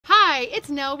it's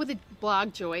Nell with the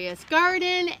blog Joyous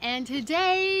Garden, and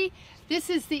today this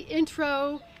is the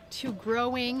intro to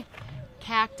growing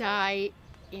cacti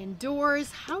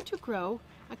indoors, how to grow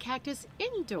a cactus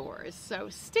indoors. So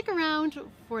stick around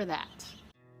for that.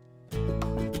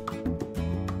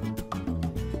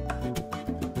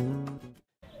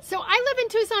 So I live in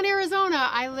Tucson, Arizona.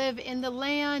 I live in the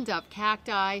land of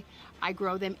cacti. I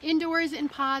grow them indoors in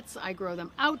pots, I grow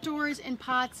them outdoors in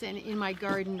pots, and in my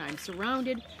garden I'm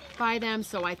surrounded by them.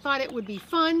 So I thought it would be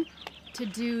fun to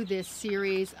do this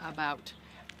series about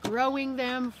growing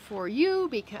them for you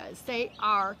because they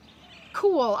are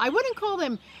cool. I wouldn't call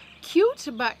them cute,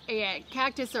 but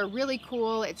cactus are really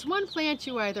cool. It's one plant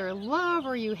you either love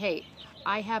or you hate.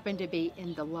 I happen to be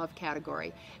in the love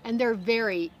category, and they're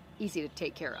very easy to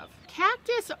take care of.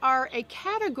 Cactus are a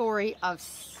category of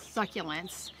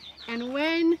succulents. And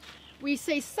when we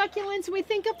say succulents, we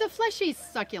think of the fleshy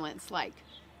succulents like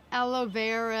aloe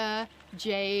vera,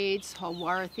 jades,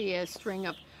 haworthia, string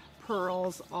of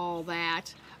pearls, all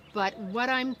that. But what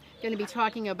I'm going to be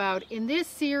talking about in this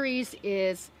series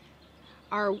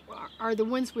are the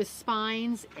ones with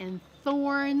spines and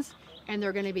thorns, and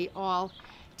they're going to be all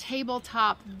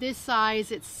tabletop this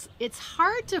size. It's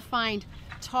hard to find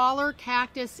taller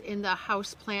cactus in the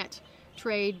houseplant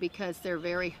trade because they're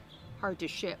very hard to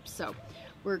ship. So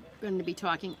we're going to be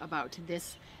talking about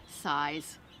this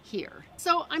size here.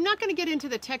 So I'm not going to get into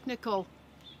the technical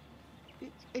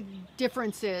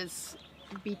differences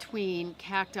between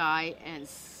cacti and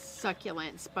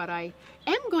succulents, but I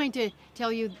am going to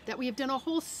tell you that we have done a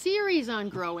whole series on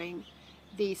growing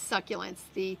the succulents,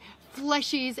 the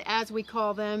fleshies as we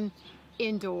call them,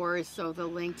 indoors. So the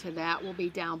link to that will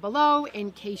be down below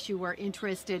in case you are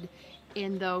interested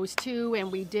in those too,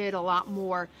 and we did a lot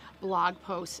more blog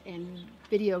posts and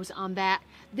videos on that.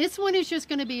 This one is just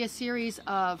going to be a series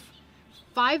of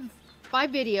five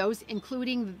videos,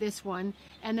 including this one,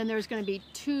 and then there's going to be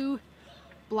 2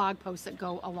 blog posts that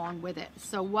go along with it.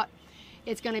 So what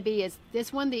it's going to be is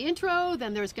this one, the intro,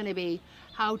 then there's going to be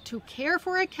how to care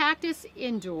for a cactus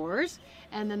indoors,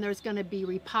 and then there's going to be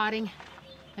repotting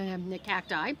the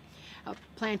cacti,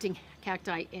 planting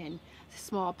cacti in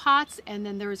small pots, and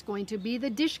then there's going to be the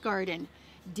dish garden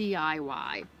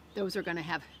DIY. Those are going to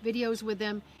have videos with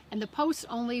them, and the posts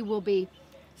only will be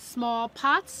small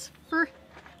pots for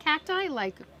cacti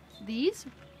like these.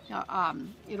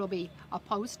 It'll be a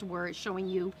post where it's showing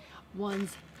you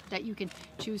ones that you can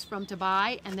choose from to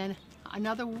buy, and then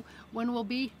another one will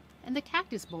be in the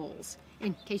cactus bowls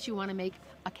in case you want to make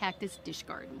a cactus dish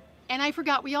garden. And I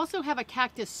forgot, we also have a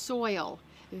cactus soil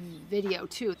video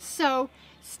too. So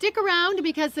stick around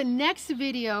because the next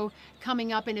video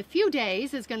coming up in a few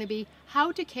days is going to be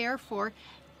how to care for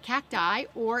cacti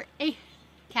or a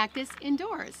cactus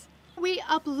indoors. We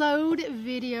upload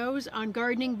videos on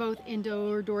gardening both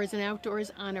indoors and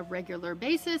outdoors on a regular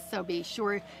basis, so be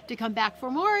sure to come back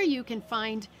for more. You can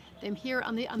find them here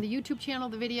on the YouTube channel,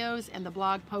 the videos and the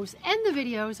blog posts, and the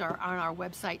videos are on our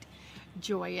website,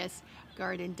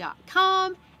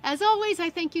 JoyUsGarden.com. As always,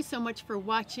 I thank you so much for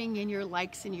watching and your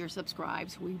likes and your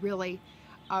subscribes. We really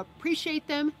appreciate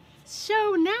them.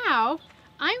 So now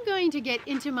I'm going to get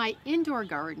into my indoor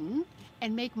garden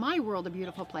and make my world a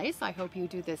beautiful place. I hope you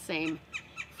do the same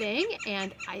thing,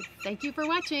 and I thank you for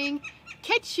watching.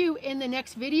 Catch you in the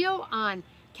next video on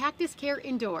cactus care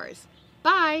indoors.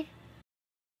 Bye.